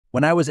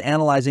When I was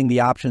analyzing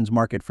the options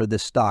market for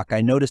this stock, I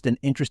noticed an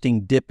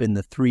interesting dip in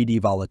the 3D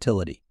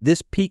volatility.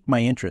 This piqued my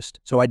interest,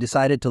 so I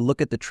decided to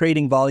look at the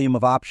trading volume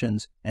of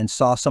options and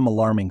saw some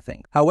alarming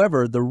things.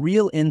 However, the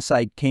real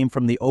insight came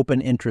from the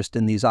open interest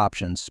in these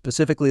options,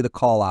 specifically the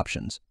call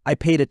options. I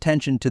paid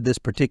attention to this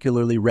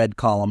particularly red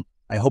column.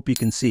 I hope you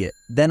can see it.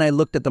 Then I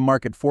looked at the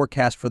market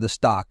forecast for the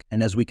stock,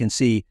 and as we can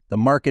see, the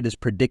market is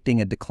predicting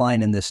a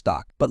decline in this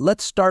stock. But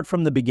let's start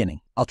from the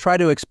beginning. I'll try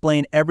to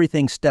explain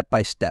everything step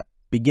by step,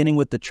 beginning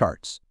with the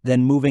charts,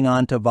 then moving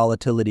on to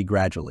volatility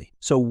gradually.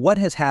 So what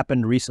has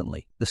happened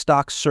recently? The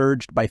stock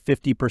surged by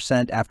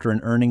 50% after an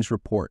earnings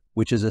report,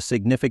 which is a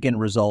significant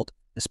result,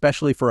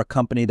 especially for a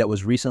company that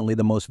was recently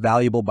the most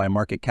valuable by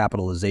market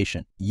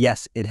capitalization.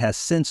 Yes, it has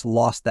since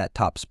lost that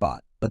top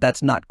spot, but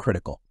that's not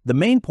critical. The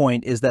main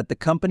point is that the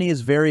company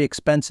is very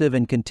expensive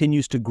and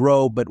continues to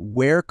grow, but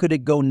where could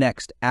it go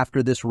next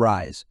after this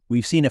rise?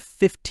 We've seen a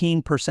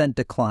 15%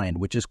 decline,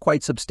 which is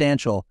quite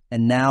substantial,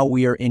 and now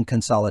we are in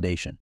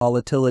consolidation.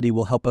 Volatility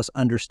will help us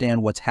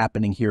understand what's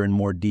happening here in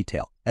more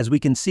detail. As we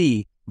can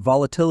see,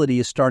 volatility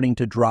is starting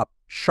to drop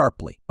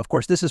sharply. Of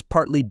course, this is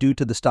partly due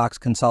to the stock's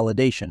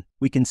consolidation.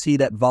 We can see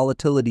that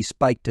volatility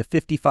spiked to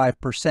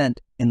 55%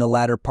 in the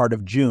latter part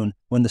of June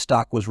when the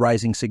stock was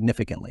rising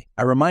significantly.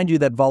 I remind you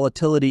that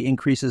volatility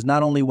increases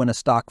not only when a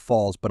stock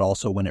falls, but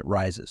also when it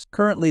rises.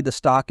 Currently, the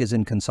stock is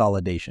in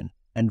consolidation,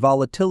 and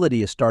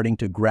volatility is starting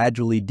to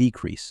gradually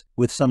decrease,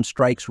 with some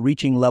strikes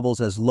reaching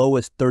levels as low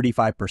as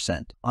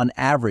 35%. On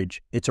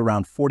average, it's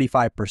around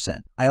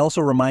 45%. I also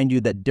remind you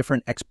that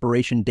different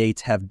expiration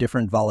dates have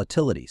different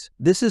volatilities.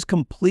 This is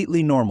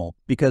completely normal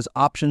because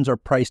options are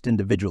priced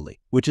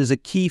individually, which is a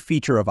key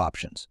feature of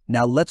options.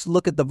 Now let's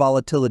look at the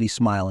volatility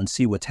smile and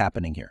see what's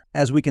happening here.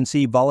 As we can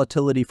see,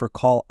 volatility for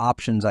call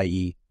options,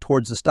 i.e.,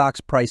 towards the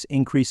stock's price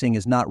increasing,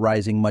 is not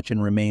rising much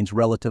and remains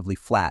relatively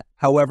flat.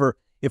 However,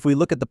 if we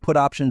look at the put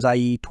options,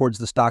 i.e., towards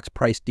the stock's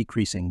price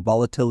decreasing,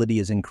 volatility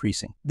is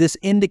increasing. This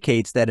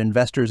indicates that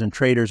investors and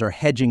traders are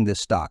hedging this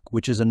stock,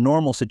 which is a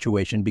normal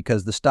situation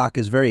because the stock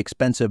is very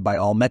expensive by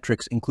all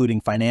metrics,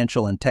 including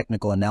financial and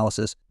technical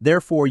analysis.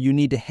 Therefore, you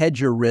need to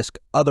hedge your risk,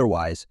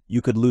 otherwise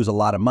you could lose a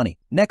lot of money.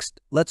 Next,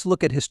 let's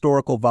look at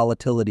historical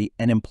volatility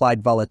and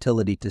implied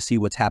volatility to see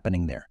what's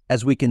happening there.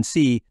 As we can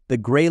see, the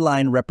gray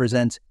line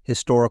represents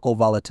historical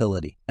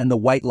volatility, and the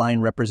white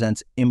line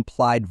represents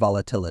implied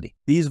volatility.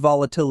 These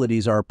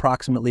volatilities are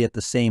approximately at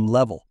the same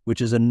level,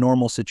 which is a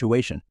normal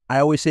situation. I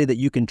always say that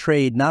you can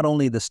trade not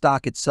only the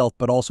stock itself,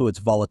 but also its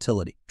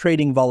volatility.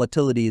 Trading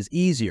volatility is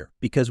easier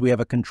because we have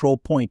a control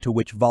point to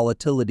which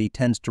volatility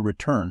tends to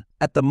return.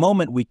 At the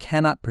moment, we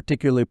cannot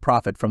particularly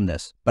profit from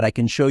this, but I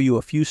can show you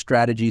a few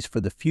strategies for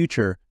the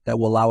future that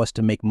will allow us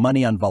to make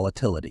money on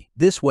volatility.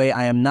 This way,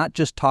 I am not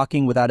just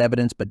talking without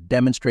evidence, but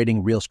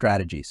demonstrating real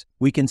strategies.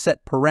 We can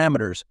set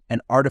parameters, and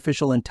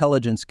artificial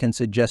intelligence can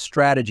suggest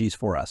strategies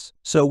for us.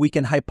 So we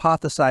can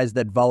hypothesize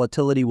that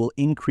volatility will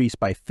increase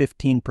by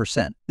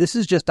 15%. This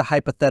is just a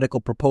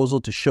hypothetical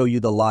proposal to show you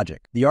the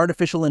logic. The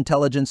artificial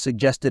intelligence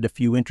suggested a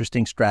few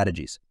interesting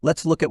strategies.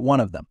 Let's look at one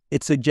of them.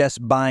 It suggests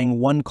buying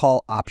one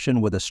call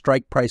option with a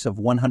strike price of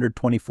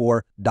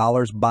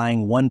 $124,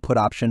 buying one put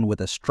option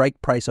with a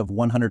strike price of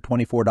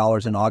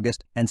 $124 in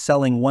August, and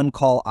selling one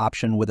call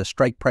option with a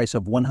strike price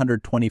of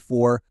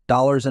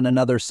 $124 and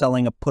another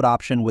selling a put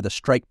option with a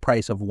strike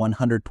price of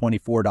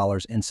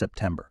 $124 in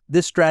September.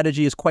 This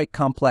strategy is quite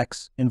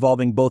complex,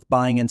 involving both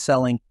buying and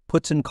selling,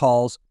 puts and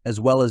calls,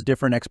 as well as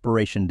different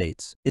expiration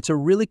dates. It's a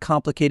really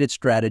complicated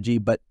strategy,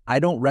 but I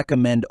don't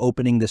recommend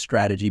opening this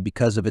strategy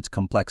because of its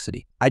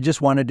complexity. I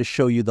just wanted to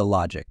show you the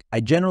logic. I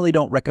generally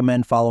don't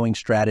recommend following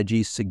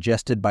strategies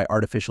suggested by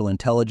artificial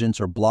intelligence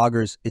or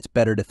bloggers. It's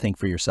better to think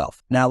for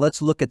yourself. Now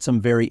let's look at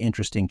some very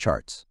interesting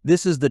charts.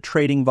 This is the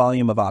trading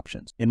volume of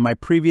options. In my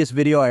previous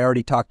video, I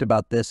already talked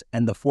about this,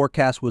 and the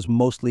forecast was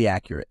mostly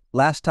accurate.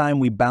 Last time,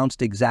 we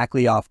bounced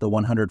exactly off the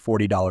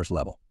 $140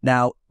 level.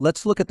 Now,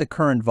 let's look at the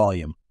current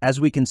volume. As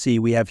we can see,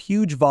 we have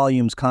huge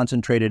volumes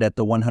concentrated at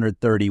the $130,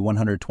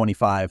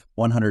 $125,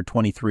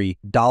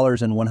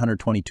 $123, and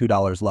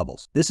 $122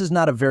 levels. This is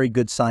not a very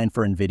good sign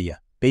for Nvidia,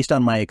 based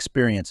on my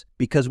experience,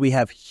 because we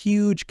have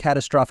huge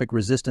catastrophic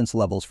resistance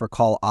levels for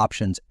call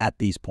options at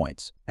these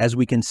points. As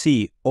we can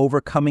see,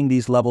 overcoming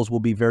these levels will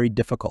be very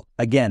difficult.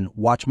 Again,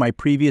 watch my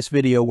previous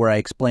video where I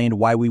explained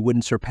why we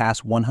wouldn't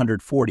surpass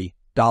 $140,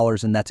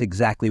 and that's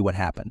exactly what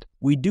happened.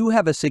 We do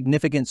have a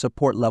significant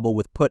support level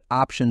with put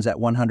options at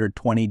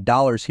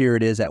 $120. Here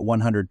it is at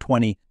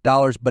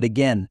 $120, but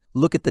again,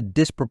 look at the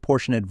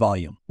disproportionate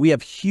volume. We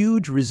have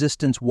huge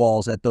resistance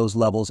walls at those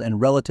levels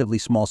and relatively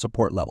small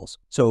support levels.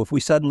 So if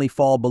we suddenly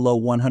fall below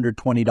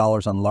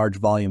 $120 on large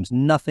volumes,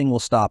 nothing will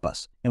stop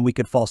us, and we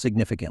could fall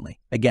significantly.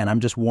 Again,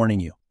 I'm just warning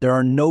you. There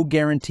are no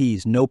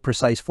guarantees, no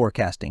precise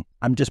forecasting.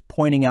 I'm just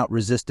pointing out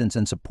resistance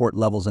and support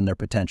levels and their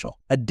potential.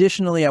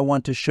 Additionally, I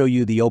want to show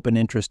you the open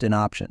interest in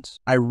options.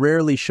 I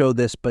rarely show show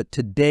this, but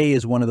today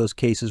is one of those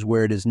cases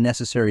where it is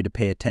necessary to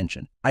pay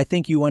attention. I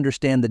think you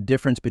understand the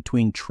difference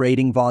between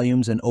trading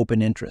volumes and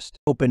open interest.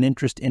 Open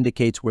interest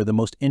indicates where the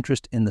most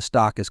interest in the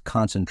stock is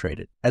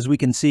concentrated. As we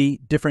can see,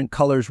 different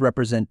colors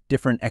represent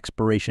different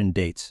expiration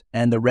dates,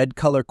 and the red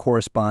color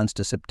corresponds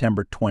to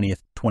September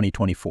 20th,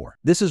 2024.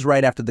 This is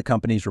right after the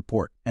company's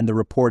report, and the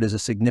report is a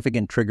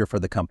significant trigger for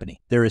the company.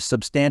 There is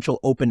substantial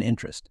open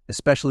interest,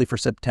 especially for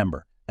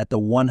September, at the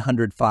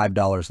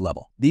 $105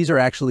 level. These are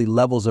actually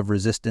levels of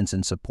resistance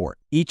and support.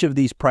 Each of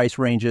these price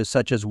ranges,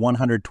 such as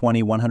 $120,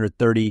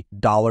 $130,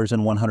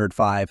 and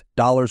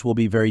 $105, will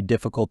be very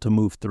difficult to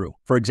move through.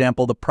 For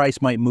example, the price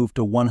might move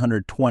to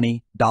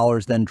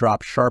 $120, then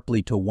drop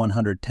sharply to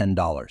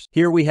 $110.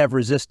 Here we have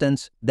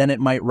resistance, then it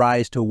might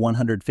rise to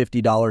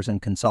 $150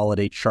 and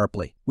consolidate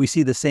sharply. We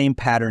see the same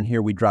pattern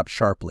here. We drop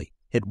sharply,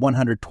 hit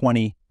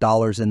 $120,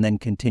 and then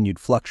continued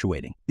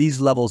fluctuating. These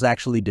levels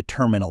actually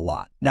determine a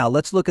lot. Now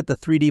let's look at the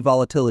 3D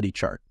volatility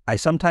chart. I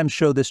sometimes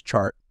show this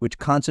chart, which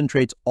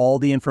concentrates all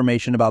the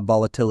information about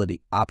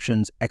volatility,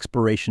 options,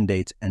 expiration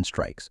dates, and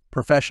strikes.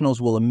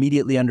 Professionals will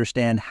immediately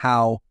understand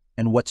how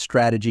and what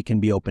strategy can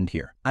be opened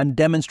here. I'm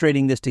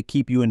demonstrating this to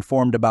keep you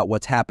informed about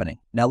what's happening.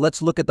 Now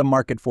let's look at the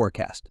market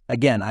forecast.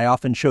 Again, I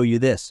often show you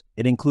this.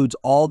 It includes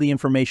all the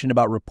information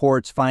about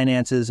reports,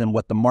 finances, and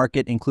what the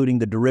market, including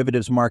the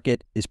derivatives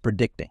market, is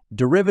predicting.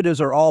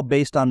 Derivatives are all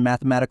based on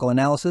mathematical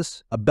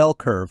analysis, a bell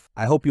curve.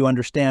 I hope you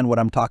understand what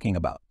I'm talking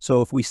about.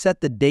 So if we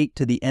set the date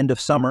to the end of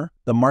summer,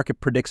 the market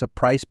predicts a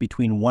price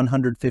between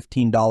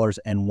 $115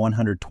 and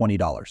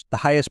 $120. The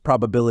highest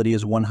probability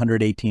is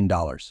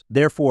 $118.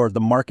 Therefore,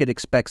 the market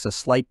expects a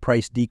slight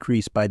price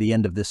decrease by the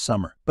end of this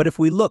summer. But if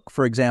we look,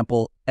 for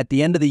example, at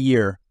the end of the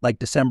year, like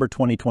December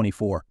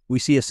 2024, we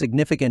see a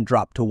significant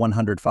drop to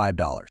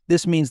 $105.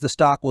 This means the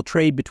stock will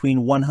trade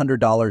between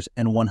 $100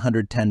 and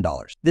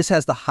 $110. This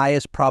has the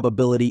highest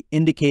probability,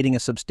 indicating a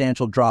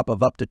substantial drop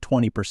of up to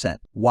 20%.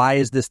 Why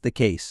is this the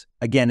case?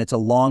 Again, it's a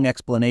long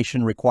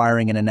explanation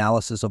requiring an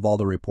analysis of all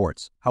the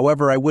reports.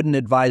 However, I wouldn't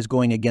advise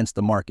going against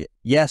the market.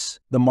 Yes,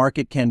 the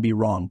market can be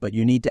wrong, but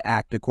you need to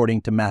act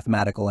according to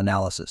mathematical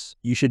analysis.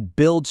 You should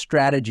build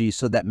strategies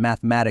so that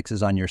mathematics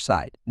is on your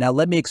side. Now,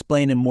 let me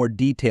explain in more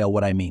detail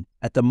what I mean.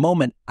 At the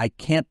moment, I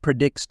can't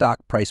predict stock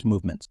price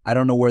movements. I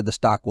don't know where the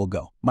stock will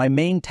go. My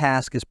main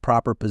task is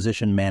proper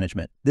position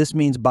management. This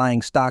means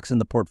buying stocks in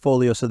the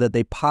portfolio so that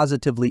they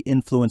positively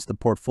influence the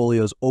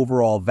portfolio's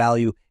overall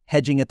value,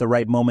 hedging at the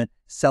right moment,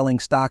 selling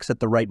stocks at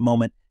the right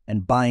moment,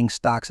 and buying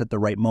stocks at the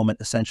right moment,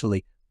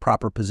 essentially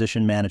proper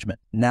position management.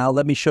 Now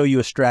let me show you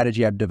a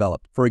strategy I've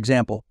developed. For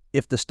example,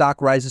 if the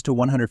stock rises to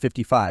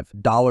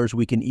 $155,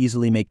 we can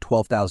easily make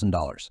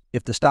 $12,000.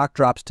 If the stock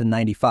drops to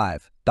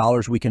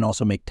 $95, we can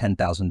also make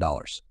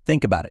 $10,000.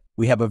 Think about it.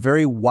 We have a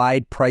very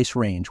wide price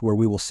range where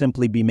we will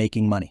simply be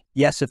making money.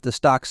 Yes, if the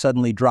stock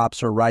suddenly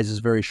drops or rises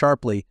very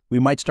sharply, we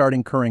might start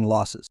incurring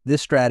losses.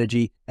 This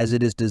strategy, as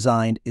it is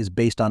designed, is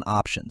based on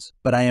options.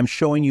 But I am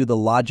showing you the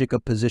logic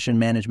of position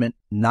management,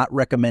 not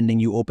recommending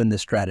you open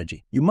this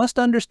strategy. You must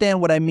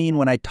understand what I mean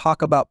when I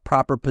talk about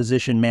proper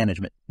position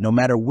management. No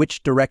matter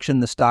which direction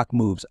the stock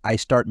moves, I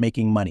start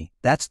making money.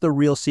 That's the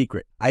real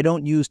secret. I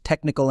don't use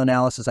technical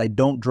analysis. I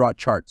don't draw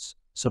charts,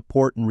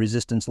 support and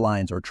resistance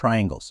lines, or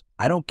triangles.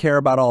 I don't care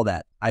about all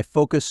that. I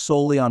focus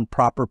solely on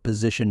proper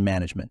position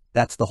management.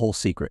 That's the whole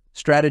secret.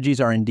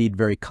 Strategies are indeed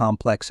very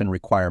complex and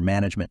require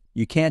management.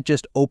 You can't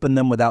just open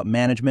them without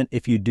management.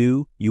 If you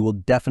do, you will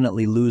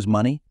definitely lose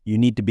money. You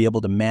need to be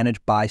able to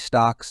manage buy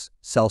stocks,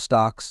 sell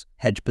stocks,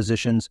 hedge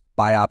positions,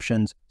 buy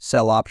options,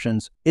 sell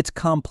options. It's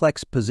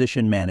complex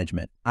position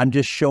management. I'm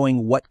just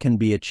showing what can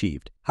be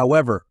achieved.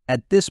 However,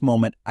 at this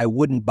moment, I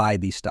wouldn't buy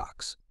these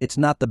stocks. It's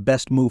not the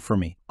best move for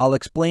me. I'll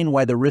explain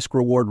why the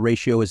risk-reward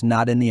ratio is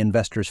not in the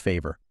investor's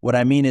favor. What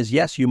I mean is,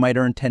 yes, you might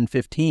earn $10,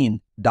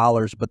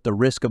 $15, but the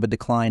risk of a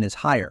decline is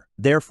higher.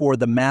 Therefore,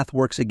 the math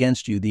works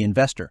against you, the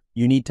investor.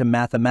 You need to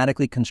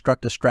mathematically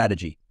construct a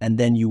strategy, and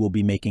then you will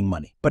be making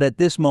money. But at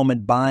this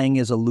moment, buying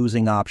is a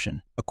losing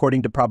option,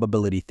 according to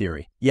probability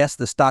theory. Yes,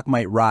 the stock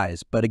might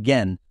rise, but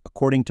again,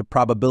 according to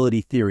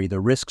probability theory, the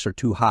risks are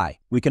too high.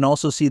 We can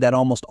also see that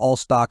almost all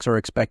stocks are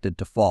expected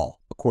to fall,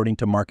 according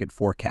to market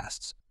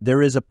forecasts.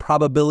 There is a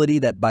probability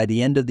that by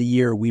the end of the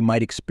year, we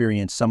might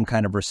experience some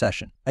kind of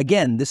recession.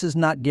 Again, this is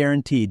not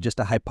guaranteed, just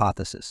a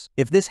hypothesis.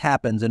 If this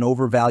happens, an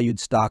overvalued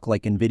stock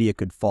like Nvidia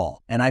could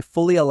fall, and I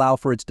fully allow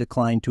for its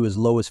decline to as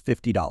low as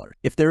 $50.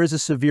 If there is a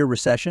severe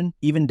recession,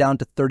 even down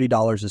to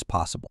 $30 is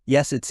possible.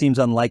 Yes, it seems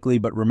unlikely,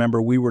 but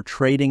remember, we were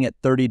trading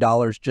at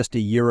 $30 just a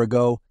year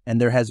ago,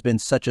 and there has been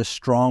such a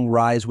strong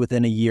rise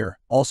within a year.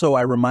 Also,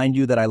 I remind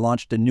you that I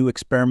launched a new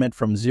experiment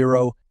from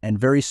zero, and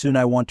very soon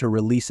I want to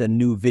release a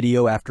new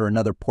video after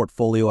another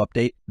portfolio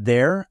update.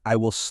 There, I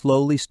will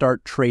slowly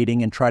start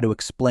trading and try to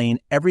explain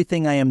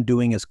everything I am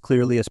doing as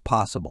clearly as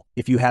possible.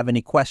 If you have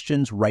any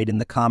questions, write in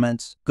the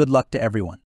comments. Good luck to everyone.